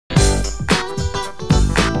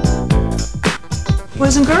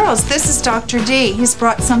Boys and girls, this is Dr. D. He's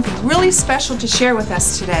brought something really special to share with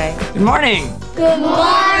us today. Good morning. Good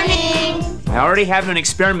morning. I already have an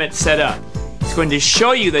experiment set up. It's going to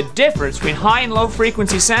show you the difference between high and low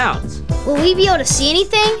frequency sounds. Will we be able to see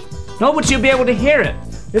anything? No, but you'll be able to hear it.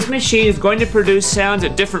 This machine is going to produce sounds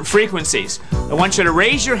at different frequencies. I want you to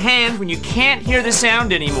raise your hand when you can't hear the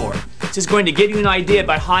sound anymore. This is going to give you an idea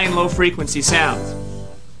about high and low frequency sounds.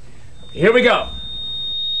 Here we go.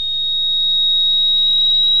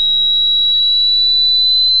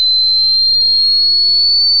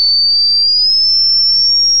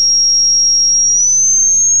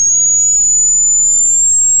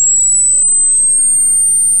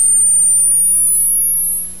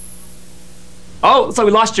 Oh, looks like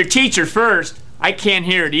we lost your teacher first. I can't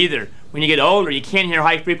hear it either. When you get older, you can't hear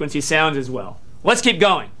high frequency sounds as well. Let's keep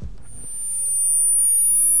going.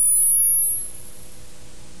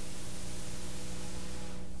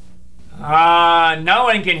 No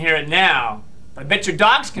one can hear it now. I bet your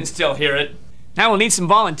dogs can still hear it. Now we'll need some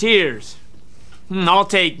volunteers. I'll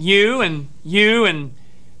take you and you and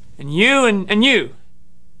you and you.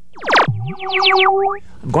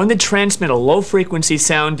 I'm going to transmit a low frequency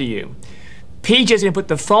sound to you. PJ's going to put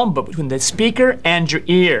the phone book between the speaker and your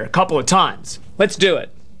ear a couple of times. Let's do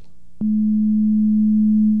it.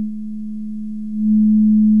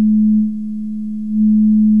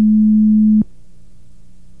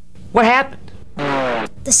 What happened?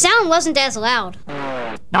 The sound wasn't as loud.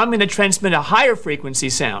 Now I'm going to transmit a higher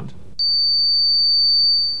frequency sound.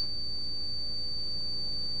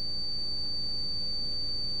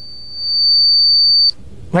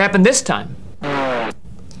 What happened this time?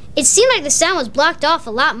 It seemed like the sound was blocked off a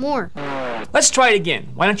lot more. Let's try it again.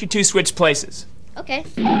 Why don't you two switch places? Okay.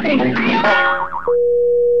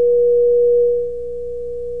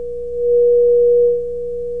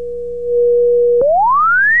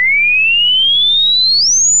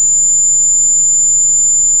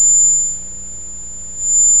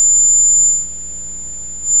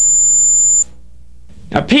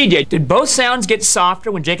 Now, PJ, did both sounds get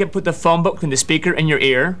softer when Jacob put the phone book between the speaker and your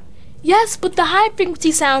ear? Yes, but the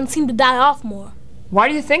high-frequency sounds seem to die off more. Why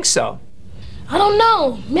do you think so? I don't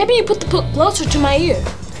know. Maybe you put the book closer to my ear.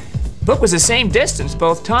 The book was the same distance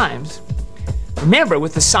both times. Remember,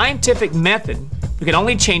 with the scientific method, we can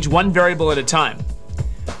only change one variable at a time.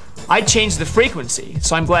 I changed the frequency,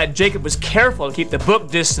 so I'm glad Jacob was careful to keep the book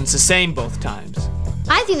distance the same both times.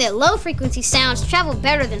 I think that low-frequency sounds travel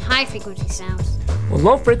better than high-frequency sounds. Well,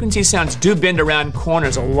 low-frequency sounds do bend around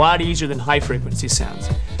corners a lot easier than high-frequency sounds.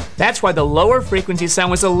 That's why the lower frequency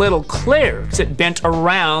sound was a little clearer, because it bent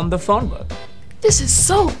around the phone book. This is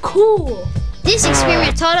so cool. This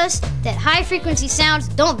experiment taught us that high-frequency sounds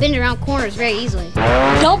don't bend around corners very easily.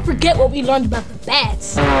 Don't forget what we learned about the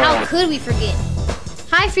bats. How could we forget?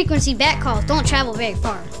 High-frequency bat calls don't travel very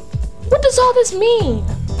far. What does all this mean?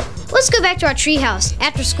 Let's go back to our treehouse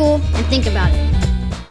after school and think about it.